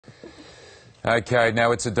Okay,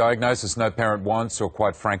 now it's a diagnosis no parent wants or,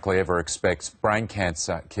 quite frankly, ever expects. Brain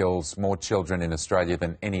cancer kills more children in Australia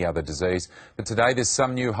than any other disease. But today there's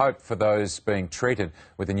some new hope for those being treated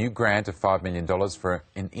with a new grant of $5 million for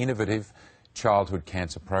an innovative childhood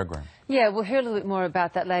cancer program. Yeah, we'll hear a little bit more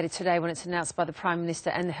about that later today when it's announced by the Prime Minister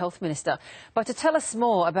and the Health Minister. But to tell us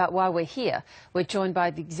more about why we're here, we're joined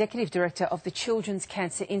by the Executive Director of the Children's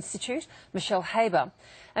Cancer Institute, Michelle Haber.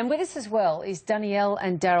 And with us as well is Danielle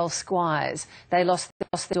and Daryl Squires. They lost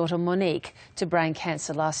their daughter Monique to brain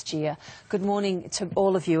cancer last year. Good morning to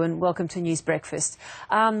all of you and welcome to News Breakfast.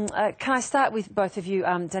 Can I start with both of you,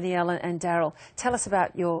 Danielle and Daryl? Tell us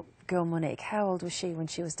about your girl Monique. How old was she when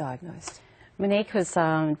she was diagnosed? Monique was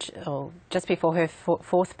just before her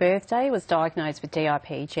fourth birthday, was diagnosed with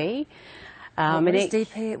DIPG.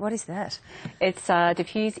 What is that? It's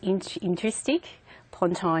diffuse intristic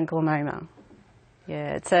pontine glioma.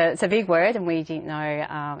 Yeah, it's a big word, and we didn't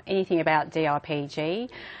know anything about DIPG,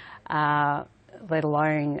 let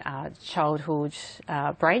alone childhood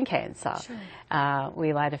brain cancer. Sure.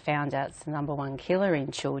 We later found out it's the #1 killer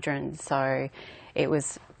in children, so it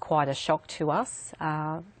was quite a shock to us,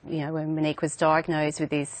 you know, when Monique was diagnosed with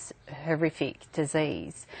this horrific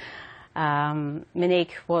disease.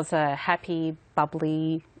 Monique was a happy,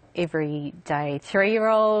 bubbly, everyday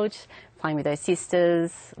 3-year-old, playing with her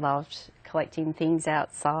sisters, loved collecting things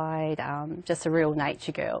outside, just a real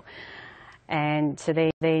nature girl. And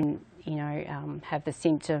to then you know, have the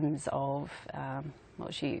symptoms of, well,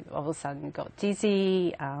 she all of a sudden got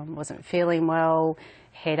dizzy, wasn't feeling well,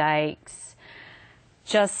 headaches,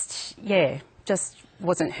 just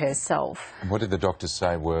wasn't herself. And what did the doctors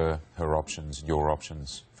say were her options, your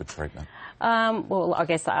options for treatment? Well, I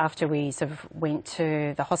guess after we sort of went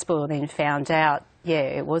to the hospital and then found out, yeah,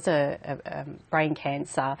 it was a brain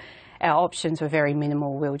cancer, our options were very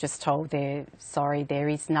minimal. We were just told, sorry, there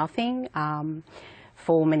is nothing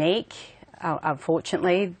for Monique,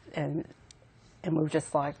 unfortunately, and we were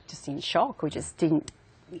just in shock. We just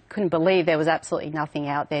couldn't believe there was absolutely nothing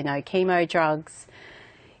out there, no chemo drugs.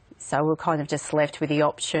 So we were kind of just left with the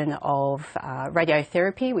option of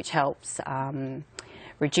radiotherapy, which helps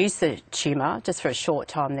reduce the tumour just for a short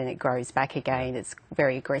time, then it grows back again. It's a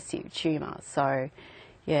very aggressive tumour, so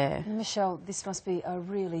yeah. Michelle, this must be a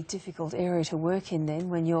really difficult area to work in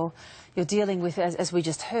then, when you're dealing with, as we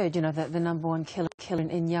just heard, you know, the #1 killer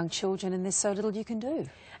in young children, and there's so little you can do.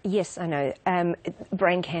 Yes, I know.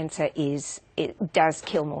 Brain cancer it does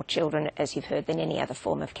kill more children, as you've heard, than any other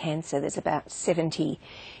form of cancer. There's about 70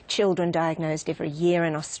 children diagnosed every year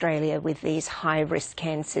in Australia with these high-risk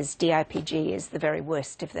cancers. DIPG is the very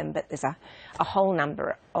worst of them, but there's a whole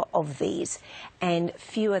number of these. And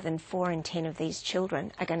fewer than 4 in 10 of these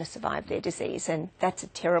children are going to survive their disease. And that's a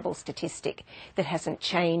terrible statistic that hasn't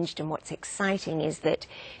changed. And what's exciting is that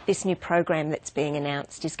this new program that's being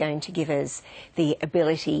announced is going to give us the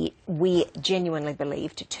ability, we genuinely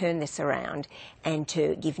believe, to turn this around and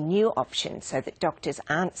to give new options so that doctors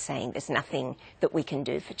aren't saying there's nothing that we can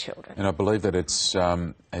do for children. And I believe that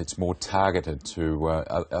it's more targeted to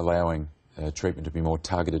allowing treatment to be more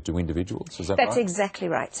targeted to individuals. Is that right? That's exactly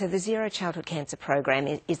right. So the Zero Childhood Cancer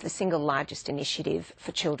Program is the single largest initiative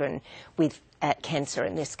for children with cancer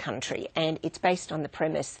in this country, and it's based on the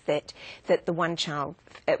premise that the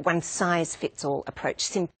one size fits all approach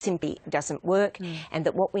simply doesn't work, and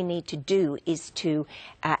that what we need to do is to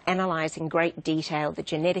analyse in great detail the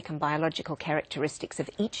genetic and biological characteristics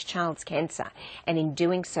of each child's cancer, and in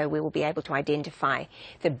doing so we will be able to identify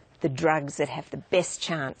the drugs that have the best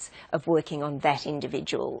chance of working on that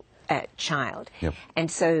individual child. Yep. And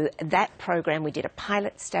so that program, we did a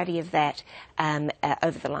pilot study of that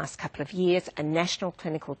over the last couple of years, a national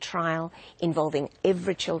clinical trial involving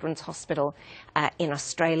every children's hospital in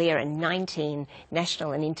Australia and 19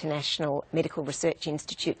 national and international medical research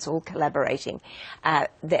institutes all collaborating.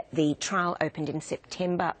 The trial opened in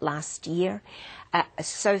September last year.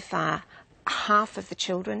 So far, half of the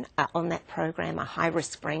children on that program are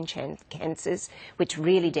high-risk brain cancers, which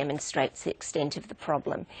really demonstrates the extent of the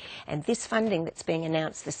problem. And this funding that's being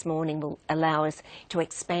announced this morning will allow us to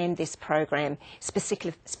expand this program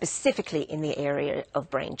specifically in the area of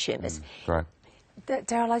brain tumours. Right.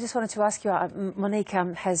 Daryl, I just wanted to ask you, Monique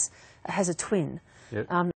has a twin, yep.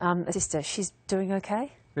 A sister. She's doing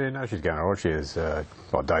okay? Yeah, no, she's going all right. She has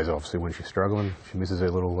days obviously when she's struggling. She misses her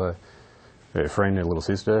little her friend, her little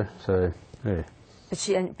sister, so yeah.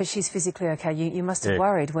 But she's physically okay. You must have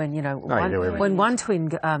worried when, you know, when one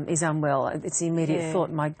twin is unwell. It's the immediate thought,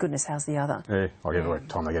 my goodness, how's the other? Yeah, like every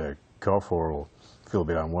time they get a cough or feel a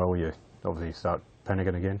bit unwell, you obviously start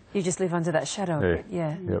panicking again. You just live under that shadow a bit,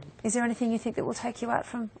 Yep. Is there anything you think that will take you out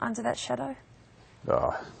from under that shadow?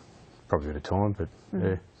 probably a bit of time, but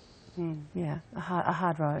yeah. Yeah, a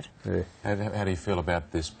hard road. Yeah. How do you feel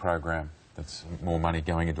about this program? That's more money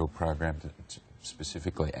going into a program to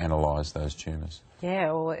specifically analyse those tumours.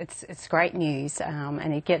 Yeah, well, it's great news,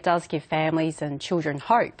 and it does give families and children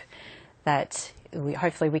hope that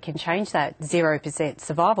hopefully we can change that 0%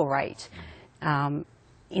 survival rate in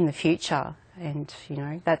the future, and you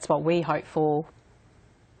know that's what we hope for.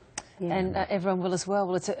 Yeah. And everyone will as well.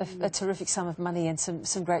 Well, it's a terrific sum of money and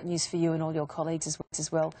some great news for you and all your colleagues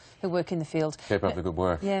as well who work in the field. Keep up the good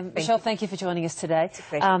work. Yeah, Michelle, thank you for joining us today. It's a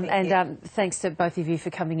pleasure. Thanks to both of you for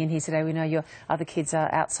coming in here today. We know your other kids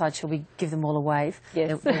are outside. Shall we give them all a wave?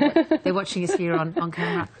 Yes. They're watching us here on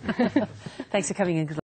camera. Thanks for coming in. Good luck.